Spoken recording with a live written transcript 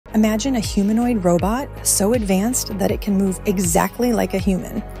Imagine a humanoid robot so advanced that it can move exactly like a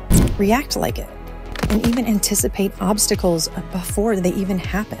human, react like it, and even anticipate obstacles before they even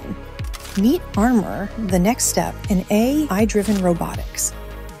happen. Meet Armor, the next step in AI-Driven Robotics.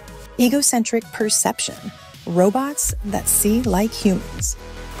 Egocentric Perception, robots that see like humans.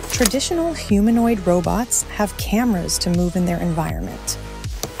 Traditional humanoid robots have cameras to move in their environment.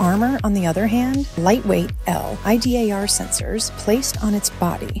 Armor, on the other hand, lightweight LiDAR sensors placed on its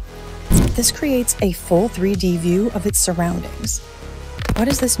body. This creates a full 3D view of its surroundings. What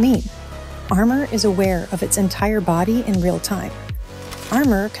does this mean? Armor is aware of its entire body in real time.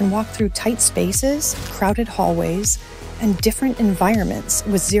 Armor can walk through tight spaces, crowded hallways, and different environments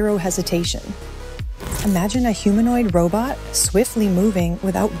with zero hesitation. Imagine a humanoid robot swiftly moving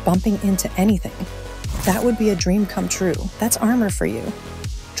without bumping into anything. That would be a dream come true. That's Armor for you.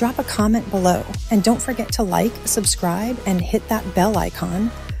 Drop a comment below, and don't forget to like, subscribe, and hit that bell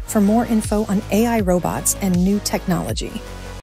icon for more info on AI robots and new technology.